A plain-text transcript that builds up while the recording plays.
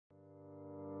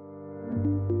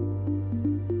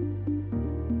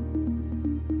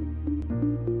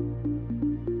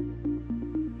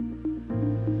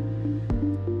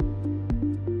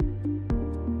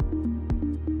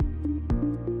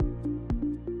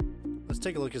Let's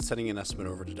take a look at sending an estimate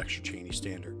over to Dexter Chaney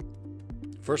Standard.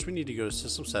 First, we need to go to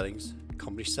System Settings,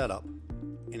 Company Setup,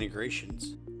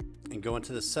 Integrations, and go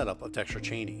into the setup of Dexter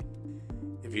Chaney.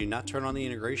 If you do not turn on the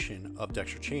integration of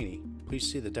Dexter Chaney,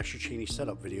 please see the Dexter Chaney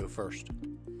setup video first.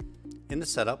 In the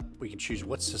setup, we can choose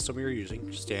what system you're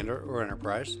using, Standard or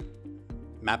Enterprise,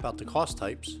 map out the cost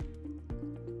types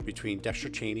between Dexter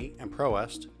Chaney and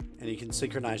ProEst, and you can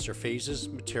synchronize their phases,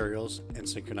 materials, and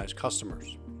synchronize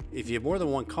customers. If you have more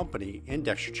than one company in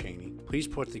Dexter Chaney, please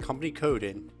put the company code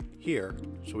in here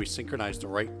so we synchronize the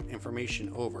right information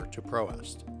over to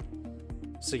ProEst.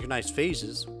 Synchronized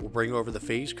phases will bring over the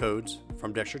phase codes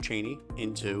from Dexter Chaney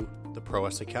into the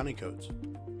ProEst accounting codes.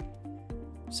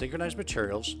 Synchronized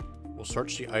materials will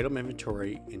search the item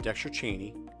inventory in Dexter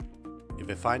Chaney. If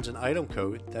it finds an item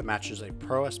code that matches a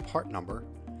ProEst part number,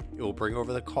 it will bring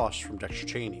over the cost from Dexter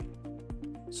Chaney.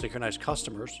 Synchronized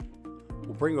customers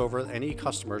will bring over any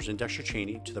customers in Dexter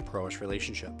Chaney to the ProEst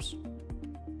relationships.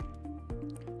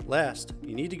 Last,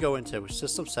 you need to go into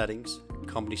System Settings,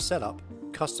 Company Setup,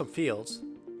 Custom Fields.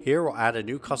 Here we'll add a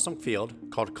new custom field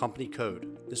called Company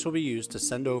Code. This will be used to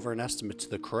send over an estimate to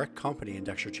the correct company in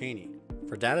Dexter Chaney.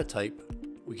 For data type,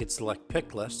 we can select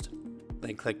Pick List,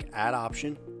 then click Add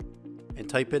Option, and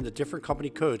type in the different company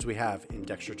codes we have in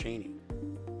Dexter Chaney.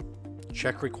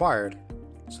 Check Required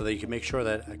so that you can make sure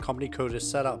that a company code is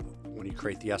set up when you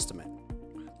create the estimate.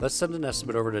 Let's send an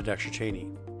estimate over to Dexter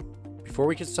Chaney. Before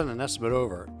we can send an estimate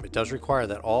over, it does require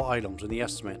that all items in the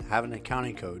estimate have an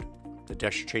accounting code, the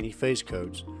Dexter Chaney phase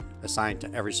codes, assigned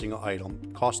to every single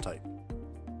item cost type.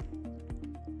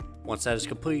 Once that is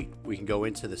complete, we can go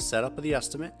into the setup of the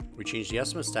estimate. We change the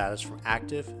estimate status from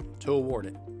active to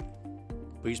awarded.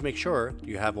 Please make sure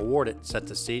you have awarded set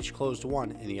to stage closed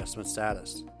 1 in the estimate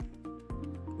status.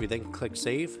 We then click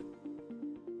Save,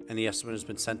 and the estimate has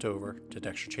been sent over to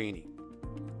Dexter Chaney.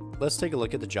 Let's take a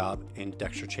look at the job in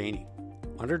Dexter Chaney.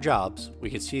 Under Jobs, we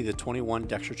can see the 21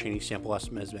 Dexter Chaney sample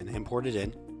estimate has been imported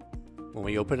in. When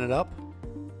we open it up,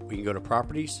 we can go to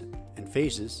Properties and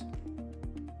Phases,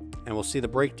 and we'll see the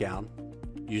breakdown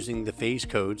using the phase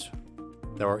codes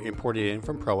that were imported in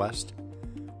from ProEst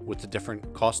with the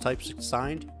different cost types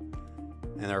assigned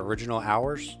and their original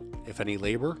hours, if any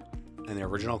labor, and the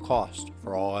original cost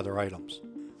for all other items.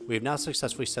 We have now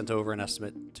successfully sent over an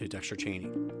estimate to Dexter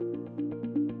Chaney.